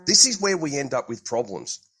This is where we end up with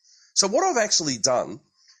problems. So what I've actually done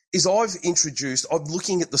is I'm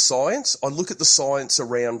looking at the science. I look at the science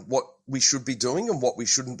around what we should be doing and what we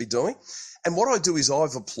shouldn't be doing. And what I do is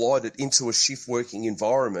I've applied it into a shift working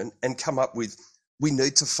environment and come up with, we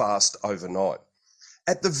need to fast overnight.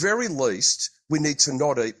 At the very least, we need to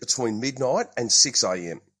not eat between midnight and 6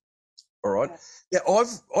 a.m. All right. Yeah. Now,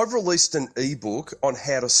 I've released an ebook on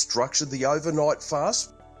how to structure the overnight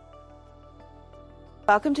fast.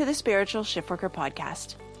 Welcome to the Spiritual Shiftworker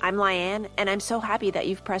Podcast. I'm Lyanne, and I'm so happy that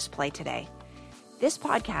you've pressed play today. This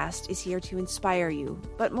podcast is here to inspire you,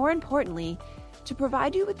 but more importantly, to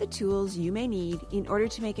provide you with the tools you may need in order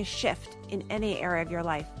to make a shift in any area of your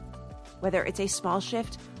life. Whether it's a small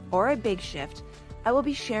shift or a big shift, I will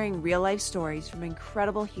be sharing real-life stories from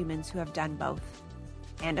incredible humans who have done both.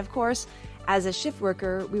 And of course, as a shift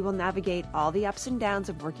worker, we will navigate all the ups and downs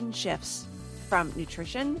of working shifts, from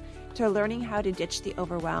nutrition to learning how to ditch the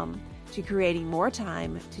overwhelm, to creating more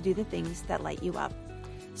time to do the things that light you up.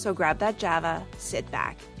 So grab that Java, sit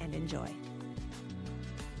back, and enjoy.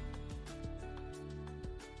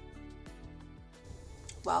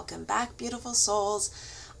 Welcome back, beautiful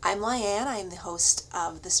souls. I'm Lyanne. I'm the host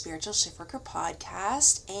of the Spiritual Shiftworker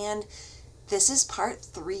Podcast, and this is part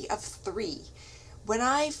 3 of 3. When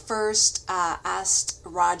I first asked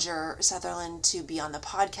Roger Sutherland to be on the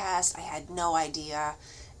podcast, I had no idea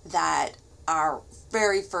that our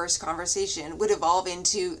very first conversation would evolve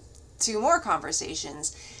into 2 more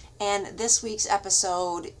conversations. And this week's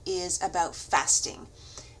episode is about fasting.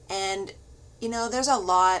 And, there's a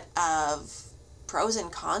lot of pros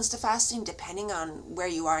and cons to fasting depending on where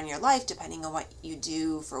you are in your life, depending on what you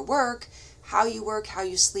do for work, how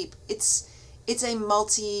you sleep. It's a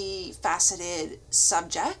multifaceted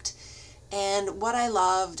subject. And what I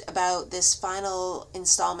loved about this final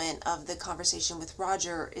installment of the conversation with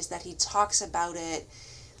Roger is that he talks about it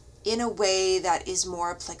in a way that is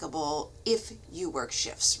more applicable if you work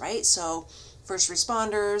shifts, right? So first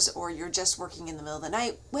responders, or you're just working in the middle of the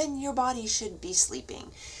night when your body should be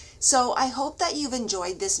sleeping. So I hope that you've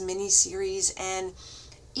enjoyed this mini series, and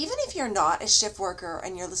even if you're not a shift worker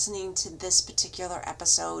and you're listening to this particular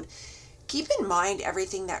episode, keep in mind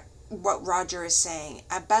everything that what Roger is saying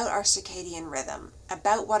about our circadian rhythm,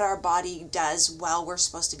 about what our body does while we're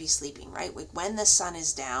supposed to be sleeping, right? Like when the sun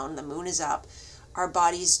is down, the moon is up, our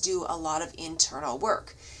bodies do a lot of internal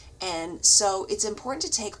work. And so it's important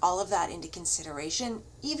to take all of that into consideration,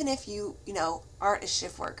 even if you aren't a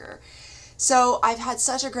shift worker. So I've had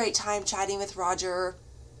such a great time chatting with Roger.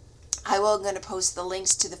 I'm going to post the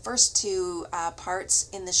links to the first 2 parts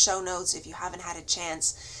in the show notes if you haven't had a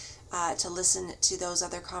chance to listen to those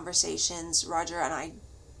other conversations. Roger and I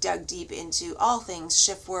dug deep into all things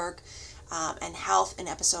shift work and health in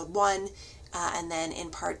episode 1. And then in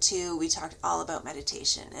part 2, we talked all about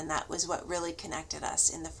meditation. And that was what really connected us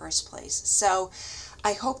in the first place. So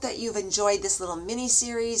I hope that you've enjoyed this little mini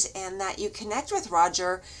series and that you connect with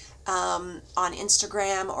Roger on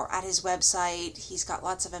Instagram or at his website. He's got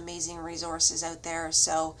lots of amazing resources out there.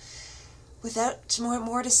 So without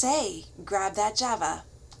more to say, grab that Java.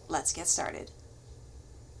 Let's get started.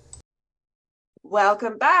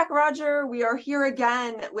 Welcome back, Roger. We are here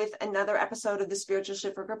again with another episode of the Spiritual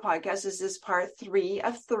Shiftworker Podcast. This is part 3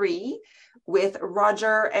 of 3 with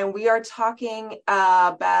Roger, and we are talking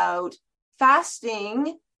about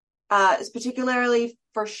fasting, particularly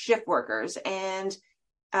for shift workers. And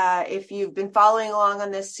if you've been following along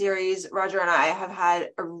on this series, Roger and I have had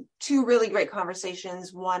 2 really great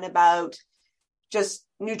conversations. One about just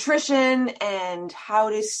nutrition and how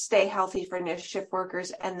to stay healthy for shift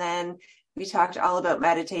workers. And then we talked all about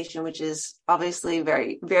meditation, which is obviously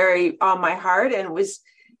very, very on my heart and is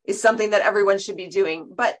something that everyone should be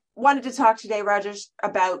doing. But wanted to talk today, Roger,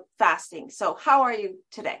 about fasting. So how are you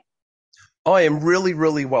today? I am really,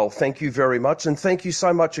 really well. Thank you very much. And thank you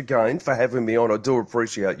so much again for having me on. I do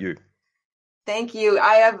appreciate you. Thank you.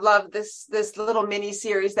 I have loved this little mini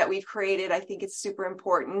series that we've created. I think it's super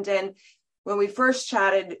important. And when we first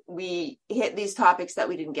chatted, we hit these topics that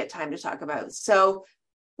we didn't get time to talk about. So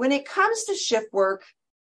when it comes to shift work,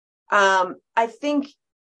 I think,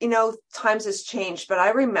 times has changed, but I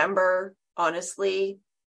remember honestly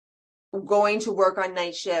going to work on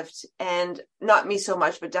night shift, and not me so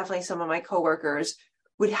much, but definitely some of my coworkers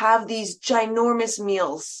would have these ginormous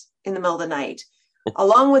meals in the middle of the night,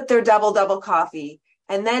 along with their double coffee.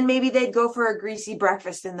 And then maybe they'd go for a greasy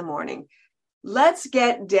breakfast in the morning. Let's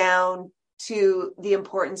get down to the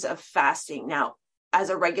importance of fasting. Now, as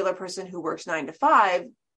a regular person who works 9 to 5,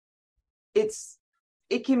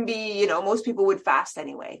 it can be, most people would fast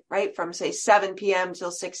anyway, right? From say 7 p.m. till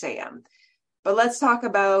 6 a.m. But let's talk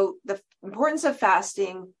about Importance of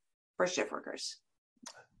fasting for shift workers.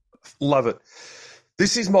 Love it.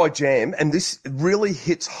 This is my jam, and this really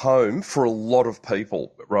hits home for a lot of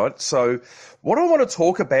people, right? So what I want to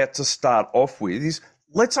talk about to start off with is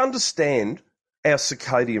let's understand our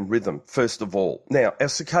circadian rhythm, first of all. Now, our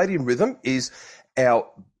circadian rhythm is our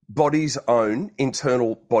body's own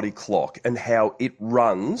internal body clock and how it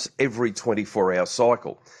runs every 24-hour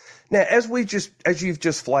cycle. Now, as you've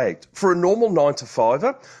just flagged, for a normal 9 to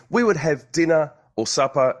 5er, we would have dinner or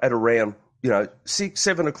supper at around 6,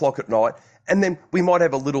 7 o'clock at night, and then we might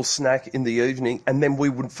have a little snack in the evening, and then we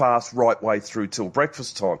would fast right way through till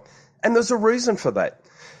breakfast time. And there's a reason for that,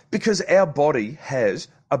 because our body has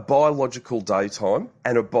a biological daytime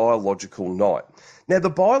and a biological night. Now, the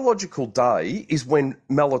biological day is when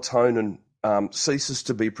melatonin ceases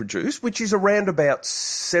to be produced, which is around about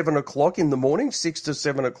 7 o'clock in the morning, 6 to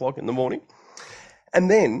 7 o'clock in the morning. And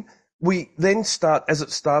then we then start, as it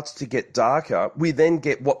starts to get darker, we then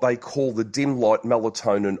get what they call the dim light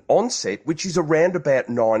melatonin onset, which is around about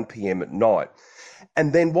 9 p.m. at night.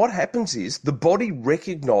 And then what happens is the body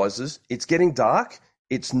recognizes it's getting dark,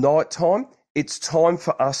 it's nighttime, it's time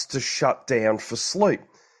for us to shut down for sleep.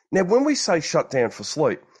 Now, when we say shut down for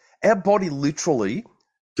sleep, our body literally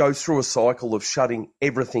goes through a cycle of shutting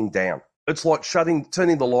everything down. It's like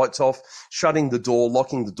turning the lights off, shutting the door,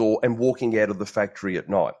 locking the door, and walking out of the factory at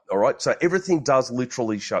night. All right. So everything does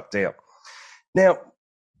literally shut down. Now,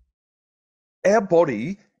 our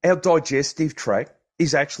body, our digestive tract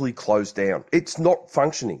is actually closed down. It's not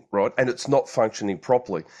functioning, right? And it's not functioning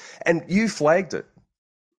properly. And you flagged it.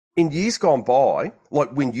 In years gone by,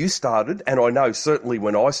 like when you started, and I know certainly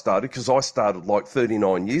when I started, because I started like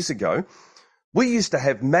 39 years ago, we used to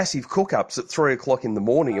have massive cook-ups at 3 o'clock in the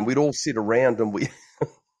morning, and we'd all sit around and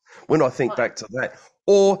when I think back to that,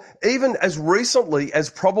 or even as recently as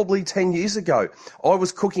probably 10 years ago, I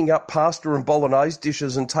was cooking up pasta and bolognese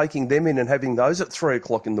dishes and taking them in and having those at 3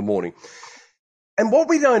 o'clock in the morning. And what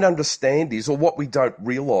we don't understand is, or what we don't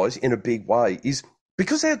realise in a big way is,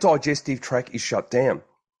 because our digestive tract is shut down,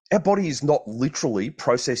 our body is not literally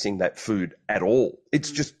processing that food at all.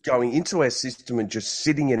 It's just going into our system and just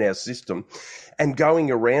sitting in our system and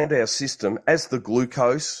going around our system as the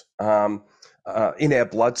glucose in our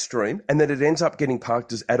bloodstream, and then it ends up getting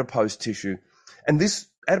parked as adipose tissue. And this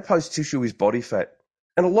adipose tissue is body fat.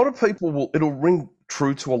 And a lot of people it'll ring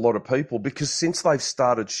true to a lot of people, because since they've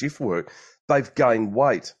started shift work, they've gained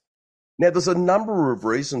weight. Now, there's a number of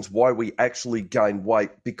reasons why we actually gain weight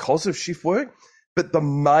because of shift work. But the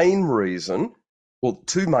main reason, well,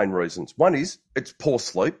 two main reasons. One is it's poor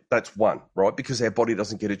sleep. That's one, right? Because our body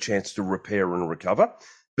doesn't get a chance to repair and recover.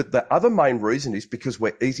 But the other main reason is because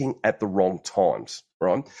we're eating at the wrong times,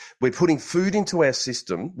 right? We're putting food into our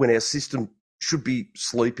system when our system should be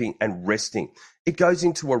sleeping and resting. It goes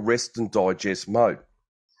into a rest and digest mode.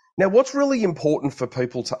 Now, what's really important for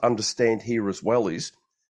people to understand here as well is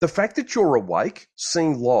the fact that you're awake,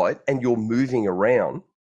 seeing light, and you're moving around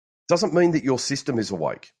doesn't mean that your system is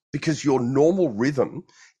awake, because your normal rhythm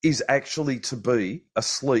is actually to be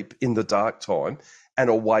asleep in the dark time and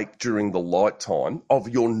awake during the light time of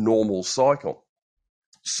your normal cycle.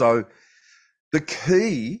 So the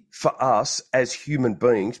key for us as human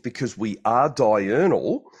beings, because we are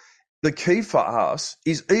diurnal, the key for us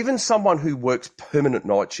is even someone who works permanent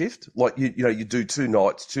night shift, like you do 2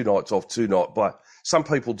 nights off, 2 nights, but some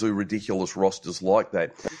people do ridiculous rosters like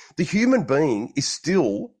that. The human being is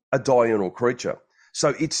still a diurnal creature. So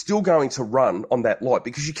it's still going to run on that light,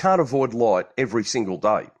 because you can't avoid light every single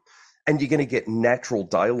day. And you're going to get natural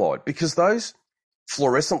daylight, because those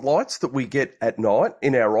fluorescent lights that we get at night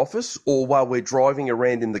in our office, or while we're driving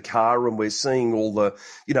around in the car and we're seeing all the,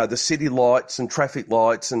 the city lights and traffic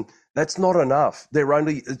lights, and that's not enough.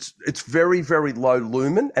 It's very, very low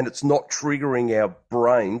lumen, and it's not triggering our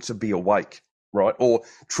brain to be awake, right? Or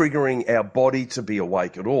triggering our body to be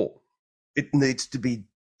awake at all. It needs to be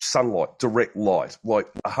sunlight, direct light, like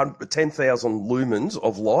 10,000 lumens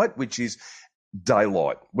of light, which is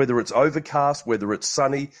daylight. Whether it's overcast, whether it's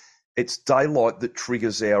sunny, it's daylight that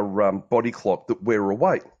triggers our body clock that we're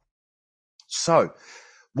awake. So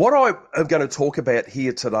what I am going to talk about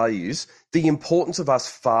here today is the importance of us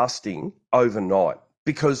fasting overnight,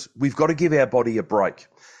 because we've got to give our body a break.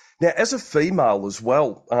 Now, as a female as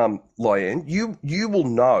well, Lyanne, you will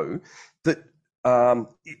know that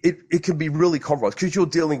it can be really compromised, because you're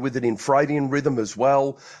dealing with an infradian rhythm as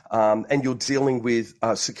well, and you're dealing with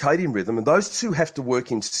circadian rhythm, and those two have to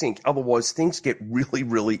work in sync. Otherwise, things get really,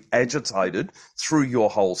 really agitated through your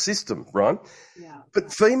whole system, right? Yeah.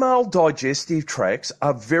 But female digestive tracts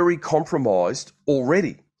are very compromised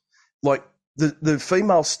already. Like the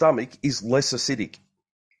female stomach is less acidic.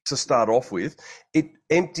 to start off with. It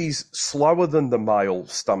empties slower than the male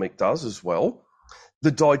stomach does as well.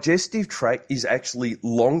 The digestive tract is actually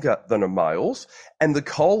longer than a male's, and the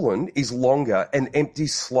colon is longer and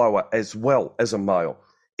empties slower as well as a male.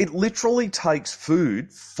 It literally takes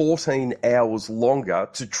food 14 hours longer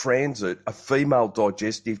to transit a female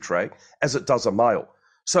digestive tract as it does a male.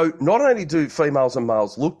 So not only do females and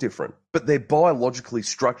males look different, but they're biologically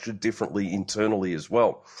structured differently internally as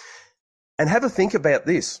well. And have a think about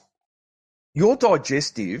this. Your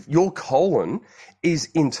colon is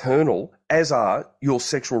internal, as are your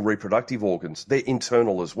sexual reproductive organs. They're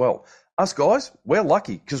internal as well. Us guys, we're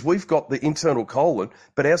lucky because we've got the internal colon,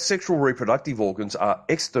 but our sexual reproductive organs are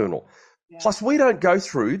external. Yeah. Plus, we don't go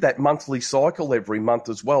through that monthly cycle every month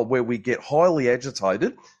as well, where we get highly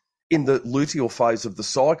agitated in the luteal phase of the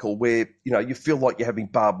cycle, where you feel like you're having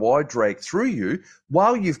barbed wire drag through you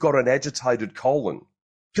while you've got an agitated colon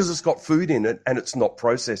because it's got food in it and it's not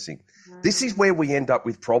processing. This is where we end up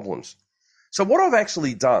with problems. So what I've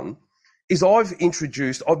actually done is I'm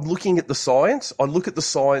looking at the science. I look at the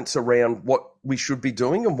science around what we should be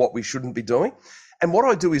doing and what we shouldn't be doing. And what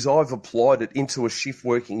I do is I've applied it into a shift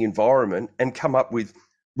working environment and come up with,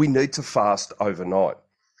 we need to fast overnight.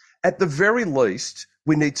 At the very least,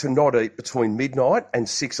 we need to not eat between midnight and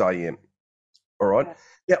 6 a.m. All right.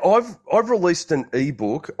 Yeah. Now, I've released an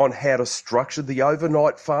ebook on how to structure the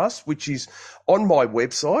overnight fast, which is on my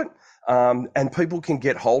website. And people can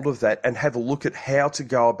get hold of that and have a look at how to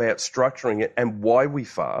go about structuring it and why we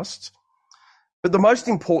fast. But the most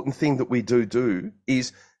important thing that we do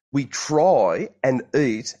is we try and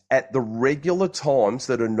eat at the regular times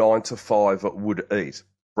that a 9 to 5 would eat: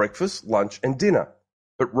 breakfast, lunch, and dinner.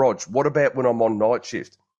 But Rog, what about when I'm on night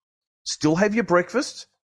shift? Still have your breakfast,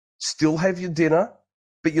 still have your dinner,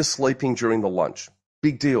 but you're sleeping during the lunch.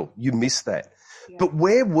 Big deal. You miss that. Yeah. But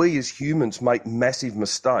where we as humans make massive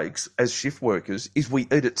mistakes as shift workers is we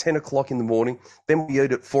eat at 10 o'clock in the morning, then we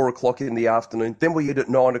eat at 4 o'clock in the afternoon, then we eat at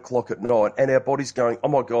 9 o'clock at night, and our body's going, oh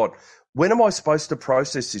my God, when am I supposed to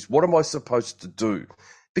process this? What am I supposed to do?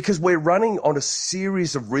 Because we're running on a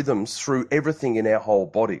series of rhythms through everything in our whole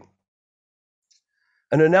body.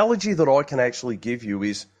 An analogy that I can actually give you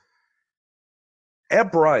is our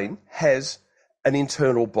brain has an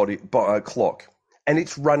internal body clock. And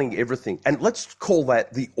it's running everything. And let's call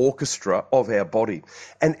that the orchestra of our body.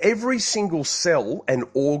 And every single cell and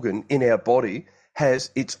organ in our body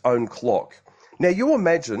has its own clock. Now, you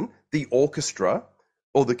imagine the orchestra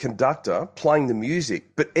or the conductor playing the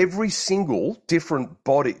music, but every single different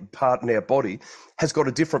body part in our body has got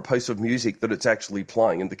a different piece of music that it's actually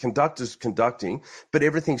playing. And the conductor's conducting, but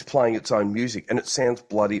everything's playing its own music, and it sounds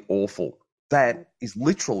bloody awful. That is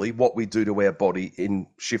literally what we do to our body in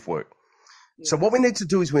shift work. So what we need to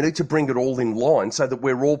do is we need to bring it all in line so that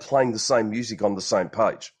we're all playing the same music on the same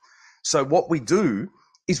page. So what we do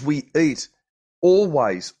is we eat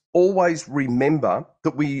always remember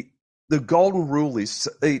that the golden rule is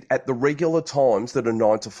to eat at the regular times that a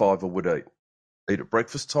 9 to 5 would eat. Eat at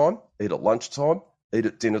breakfast time, eat at lunchtime, eat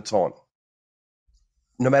at dinner time.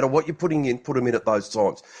 No matter what you're putting in, put them in at those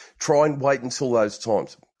times. Try and wait until those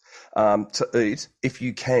times. To eat if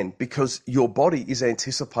you can, because your body is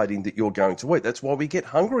anticipating that you're going to eat. That's why we get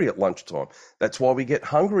hungry at lunchtime. That's why we get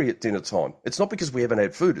hungry at dinner time. It's not because we haven't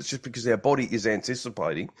had food. It's just because our body is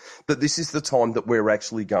anticipating that this is the time that we're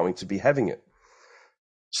actually going to be having it.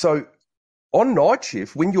 So on night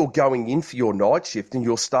shift, when you're going in for your night shift and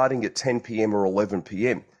you're starting at 10 p.m. or 11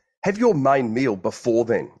 p.m., have your main meal before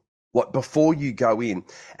then. Like before you go in,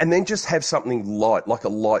 and then just have something light, like a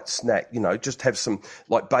light snack, just have some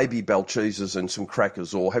like Baby Bell cheeses and some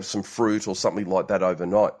crackers, or have some fruit or something like that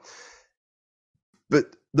overnight.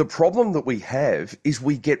 But the problem that we have is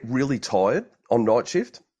we get really tired on night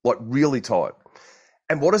shift, like really tired.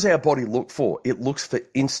 And what does our body look for? It looks for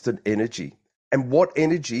instant energy. And what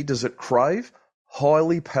energy does it crave?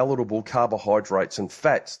 Highly palatable carbohydrates and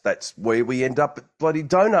fats. That's where we end up at bloody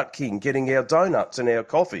Donut King, getting our donuts and our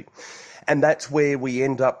coffee. And that's where we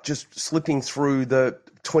end up just slipping through the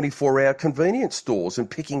 24-hour convenience stores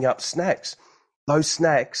and picking up snacks. Those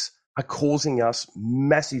snacks are causing us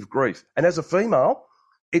massive grief. And as a female,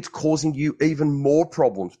 it's causing you even more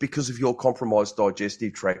problems because of your compromised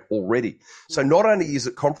digestive tract already. So not only is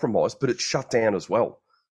it compromised, but it's shut down as well.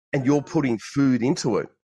 And you're putting food into it.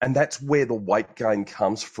 And that's where the weight gain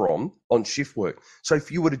comes from on shift work. So if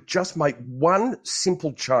you were to just make one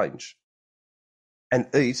simple change and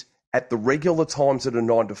eat at the regular times that a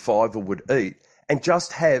 9 to 5 would eat, and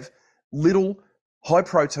just have little high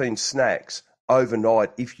protein snacks overnight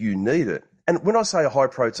if you need it. And when I say a high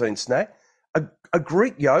protein snack, a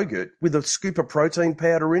Greek yogurt with a scoop of protein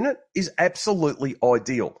powder in it is absolutely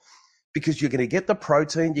ideal because you're going to get the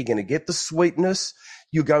protein, you're going to get the sweetness,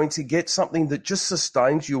 you're going to get something that just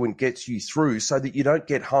sustains you and gets you through so that you don't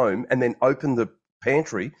get home and then open the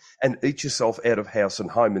pantry and eat yourself out of house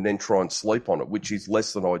and home and then try and sleep on it, which is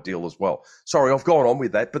less than ideal as well. Sorry, I've gone on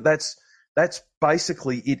with that, but that's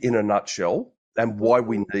basically it in a nutshell and why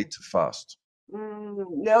we need to fast.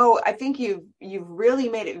 No, I think you've really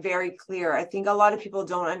made it very clear. I think a lot of people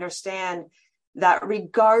don't understand that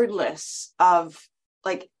regardless of,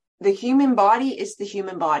 like, the human body is the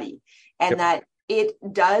human body, and that it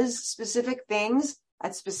does specific things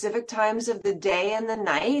at specific times of the day and the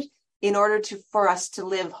night in order for us to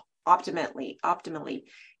live optimally.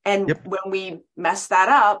 And when we mess that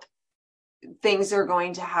up, things are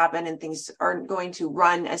going to happen and things aren't going to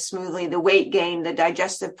run as smoothly. The weight gain, the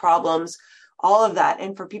digestive problems, all of that.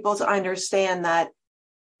 And for people to understand that,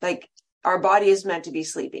 like, our body is meant to be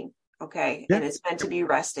sleeping, okay? And it's meant to be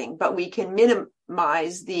resting, but we can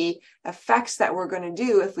minimize the effects that we're going to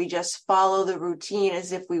do if we just follow the routine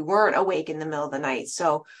as if we weren't awake in the middle of the night.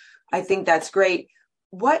 So I think that's great.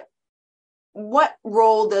 What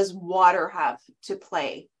role does water have to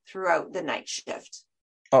play throughout the night shift?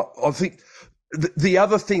 I think the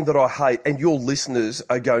other thing that I hate, and your listeners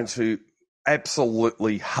are going to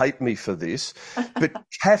absolutely hate me for this, but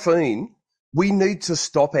caffeine, we need to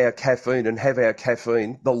stop our caffeine and have our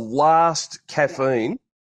caffeine, the last caffeine,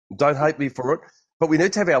 don't hate me for it, but we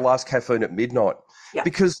need to have our last caffeine at midnight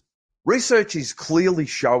because research is clearly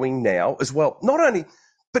showing now as well, not only,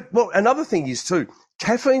 but another thing is too,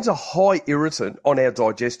 caffeine's a high irritant on our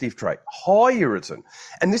digestive tract, high irritant.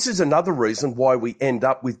 And this is another reason why we end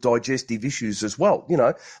up with digestive issues as well. You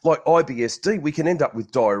know, like IBS-D, we can end up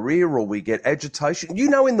with diarrhea or we get agitation. You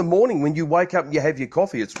know, in the morning when you wake up and you have your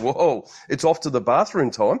coffee, it's off to the bathroom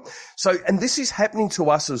time. So, and this is happening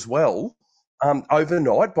to us as well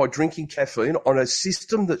overnight by drinking caffeine on a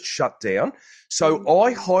system that's shut down. So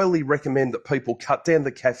I highly recommend that people cut down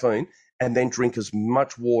the caffeine and then drink as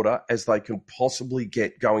much water as they can possibly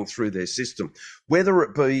get going through their system. Whether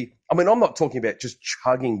it be, I mean, I'm not talking about just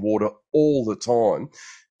chugging water all the time,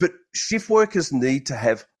 but shift workers need to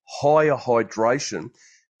have higher hydration,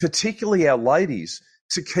 particularly our ladies,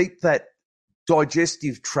 to keep that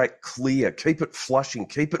digestive tract clear, keep it flushing,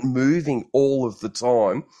 keep it moving all of the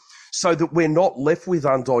time, so that we're not left with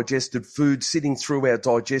undigested food sitting through our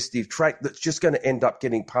digestive tract that's just going to end up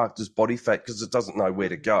getting parked as body fat because it doesn't know where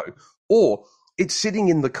to go. Or it's sitting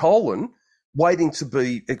in the colon waiting to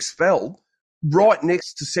be expelled right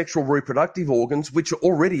next to sexual reproductive organs, which are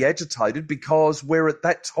already agitated because we're at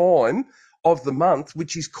that time of the month,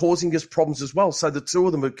 which is causing us problems as well. So the two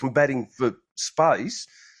of them are combating for space.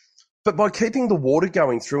 But by keeping the water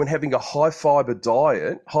going through and having a high fiber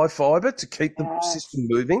diet, high fiber to keep the system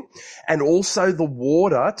moving, and also the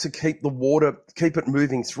water to keep it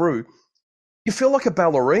moving through, you feel like a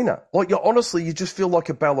ballerina. Like you just feel like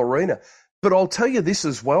a ballerina. But I'll tell you this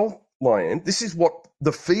as well, Lyanne, this is what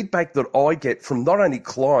the feedback that I get from not only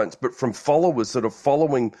clients, but from followers that are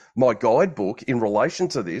following my guidebook in relation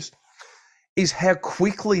to this, is how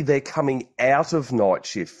quickly they're coming out of night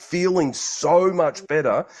shift, feeling so much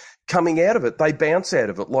better coming out of it. They bounce out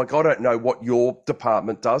of it. Like, I don't know what your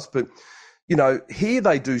department does, but, you know, here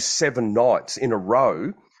they do 7 nights in a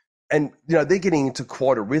row and, you know, they're getting into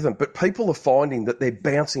quite a rhythm, but people are finding that they're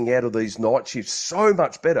bouncing out of these night shifts so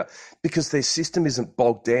much better because their system isn't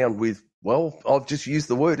bogged down with, well, I've just used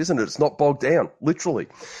the word, isn't it? It's not bogged down, literally.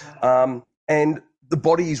 And the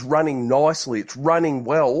body is running nicely. It's running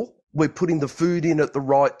well. We're putting the food in at the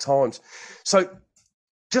right times. So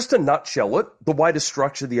just to nutshell it, the way to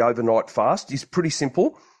structure the overnight fast is pretty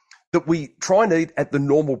simple, that we try and eat at the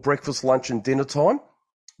normal breakfast, lunch and dinner time.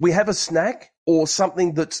 We have a snack or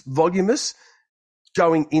something that's voluminous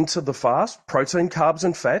going into the fast, protein, carbs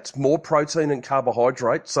and fats, more protein and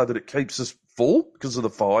carbohydrate so that it keeps us full because of the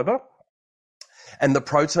fiber. And the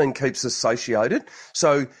protein keeps us satiated.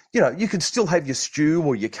 So, you know, you could still have your stew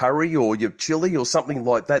or your curry or your chili or something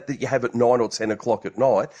like that you have at 9 or 10 o'clock at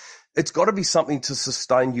night. It's got to be something to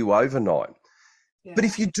sustain you overnight. Yeah. But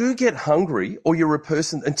if you do get hungry or you're a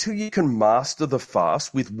person, until you can master the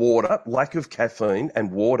fast with water, lack of caffeine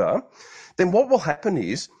and water, then what will happen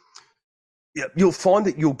is you'll find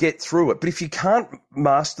that you'll get through it. But if you can't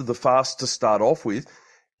master the fast to start off with,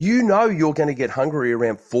 you know you're going to get hungry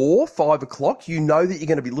around 4, 5 o'clock. You know that you're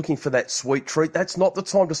going to be looking for that sweet treat. That's not the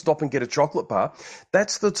time to stop and get a chocolate bar.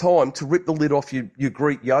 That's the time to rip the lid off your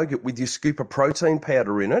Greek yogurt with your scoop of protein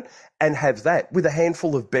powder in it and have that with a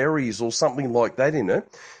handful of berries or something like that in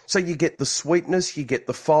it. So you get the sweetness, you get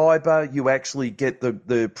the fiber, you actually get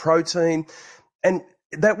the protein, and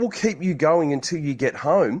that will keep you going until you get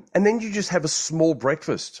home. And then you just have a small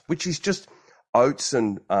breakfast, which is just oats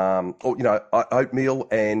and oatmeal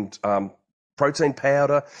and protein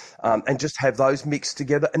powder, and just have those mixed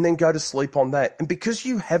together and then go to sleep on that. And because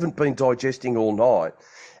you haven't been digesting all night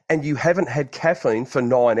and you haven't had caffeine for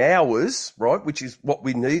 9 hours, right, which is what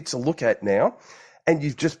we need to look at now, and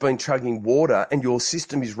you've just been chugging water and your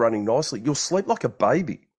system is running nicely, you'll sleep like a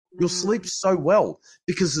baby. You'll sleep so well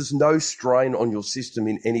because there's no strain on your system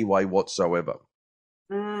in any way whatsoever.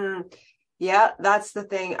 Yeah, that's the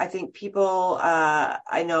thing. I think people,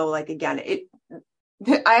 I know, like, again,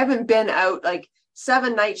 I haven't been out, like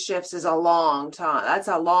 7 night shifts is a long time. That's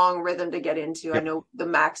a long rhythm to get into. Yep. I know the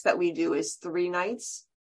max that we do is 3 nights,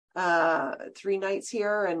 3 nights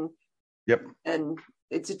here. And yep. And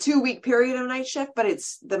it's a 2-week period of night shift, but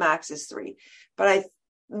the max is 3. But I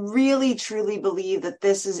really, truly believe that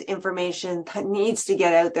this is information that needs to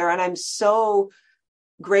get out there. And I'm so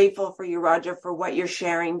grateful for you, Roger, for what you're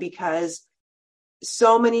sharing, because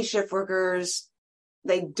so many shift workers,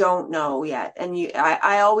 they don't know yet. And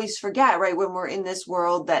I always forget, right, when we're in this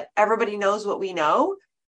world, that everybody knows what we know,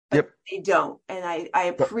 but yep. they don't. And I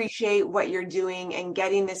appreciate what you're doing and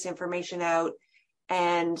getting this information out,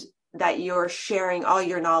 and that you're sharing all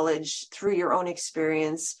your knowledge through your own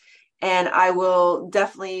experience. And I will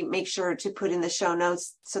definitely make sure to put in the show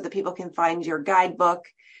notes so that people can find your guidebook.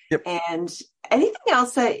 Yep. And anything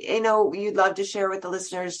else that, you'd love to share with the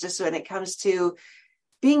listeners, just when it comes to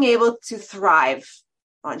being able to thrive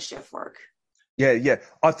on shift work. Yeah.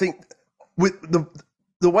 I think with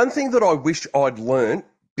the one thing that I wish I'd learned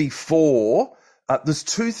before, there's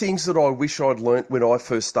 2 things that I wish I'd learnt when I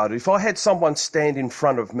first started. If I had someone stand in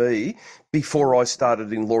front of me before I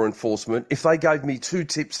started in law enforcement, if they gave me 2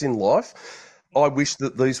 tips in life, I wish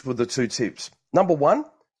that these were the 2 tips. Number 1,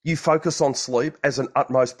 you focus on sleep as an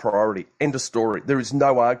utmost priority. End of story. There is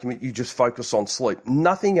no argument. You just focus on sleep.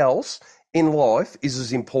 Nothing else in life is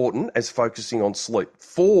as important as focusing on sleep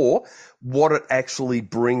for what it actually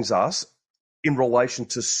brings us in relation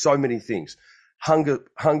to so many things. Hunger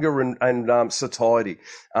and satiety.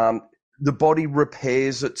 The body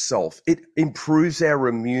repairs itself. It improves our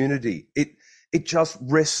immunity. It just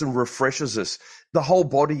rests and refreshes us. The whole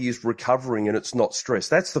body is recovering and it's not stressed.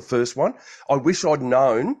 That's the first one. I wish I'd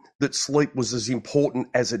known that sleep was as important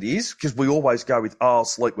as it is, because we always go with, I'll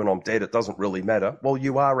sleep when I'm dead. It doesn't really matter. Well,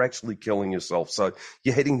 you are actually killing yourself. So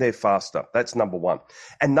you're heading there faster. That's number 1.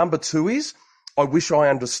 And number 2 is, I wish I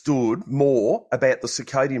understood more about the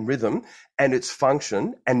circadian rhythm and its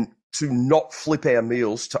function, and to not flip our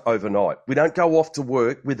meals to overnight. We don't go off to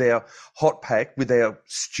work with our hot pack, with our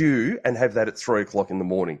stew, and have that at 3 o'clock in the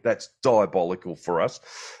morning. That's diabolical for us.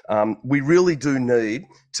 We really do need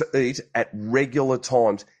to eat at regular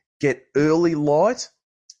times. Get early light.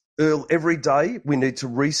 Every day we need to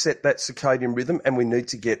reset that circadian rhythm, and we need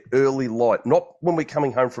to get early light. Not when we're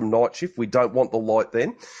coming home from night shift. We don't want the light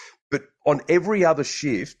then. But on every other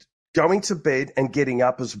shift, going to bed and getting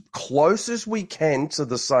up as close as we can to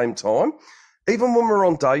the same time, even when we're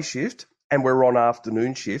on day shift and we're on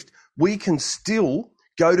afternoon shift, we can still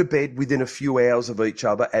go to bed within a few hours of each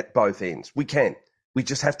other at both ends. We can. We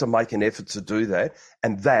just have to make an effort to do that.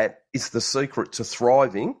 And that is the secret to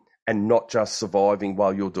thriving and not just surviving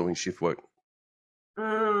while you're doing shift work.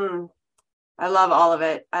 I love all of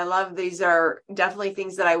it. I love, these are definitely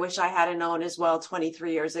things that I wish I had known as well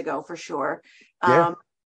 23 years ago, for sure. Yeah.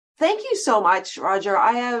 Thank you so much, Roger.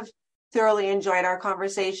 I have thoroughly enjoyed our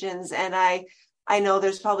conversations, and I know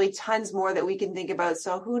there's probably tons more that we can think about.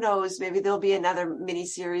 So who knows, maybe there'll be another mini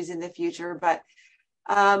series in the future, but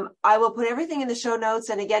I will put everything in the show notes.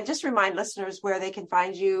 And again, just remind listeners where they can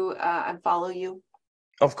find you and follow you.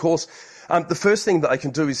 Of course. The first thing that they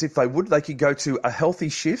can do is, if they would, they could go to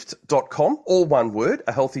ahealthyshift.com, all one word,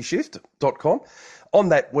 ahealthyshift.com. On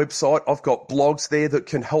that website, I've got blogs there that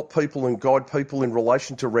can help people and guide people in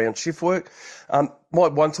relation to around shift work. My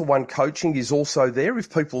one-to-one coaching is also there if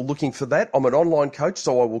people are looking for that. I'm an online coach,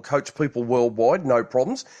 so I will coach people worldwide, no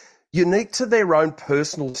problems. Unique to their own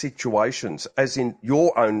personal situations, as in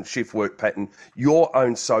your own shift work pattern, your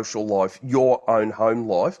own social life, your own home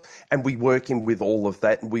life, and we work in with all of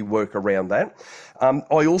that, and we work around that.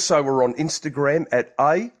 I also are on Instagram at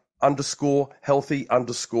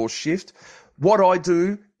 _healthy_shift. what I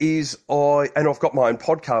do is and I've got my own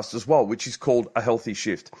podcast as well, which is called A Healthy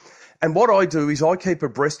Shift. And what I do is I keep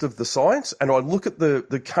abreast of the science and I look at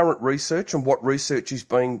the current research and what research is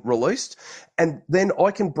being released. And then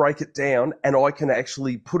I can break it down and I can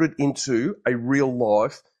actually put it into a real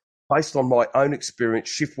life based on my own experience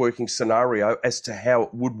shift working scenario as to how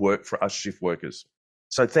it would work for us shift workers.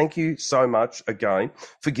 So thank you so much again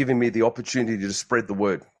for giving me the opportunity to spread the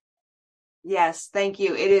word. Yes, thank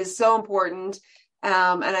you. It is so important.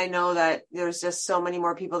 And I know that there's just so many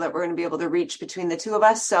more people that we're going to be able to reach between the two of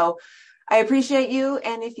us. So I appreciate you.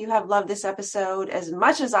 And if you have loved this episode as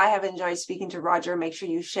much as I have enjoyed speaking to Roger, make sure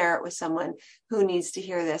you share it with someone who needs to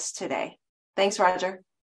hear this today. Thanks, Roger.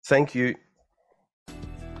 Thank you.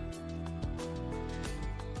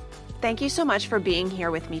 Thank you so much for being here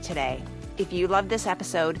with me today. If you loved this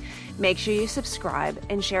episode, make sure you subscribe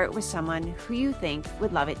and share it with someone who you think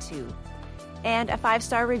would love it too. And a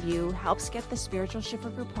 5-star review helps get the Spiritual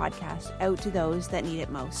Shiftworker podcast out to those that need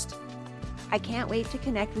it most. I can't wait to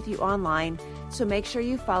connect with you online, so make sure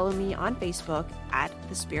you follow me on Facebook at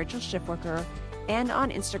The Spiritual Shiftworker and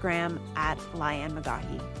on Instagram at Lyanne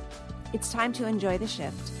McGahey. It's time to enjoy the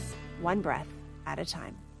shift, one breath at a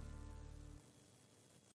time.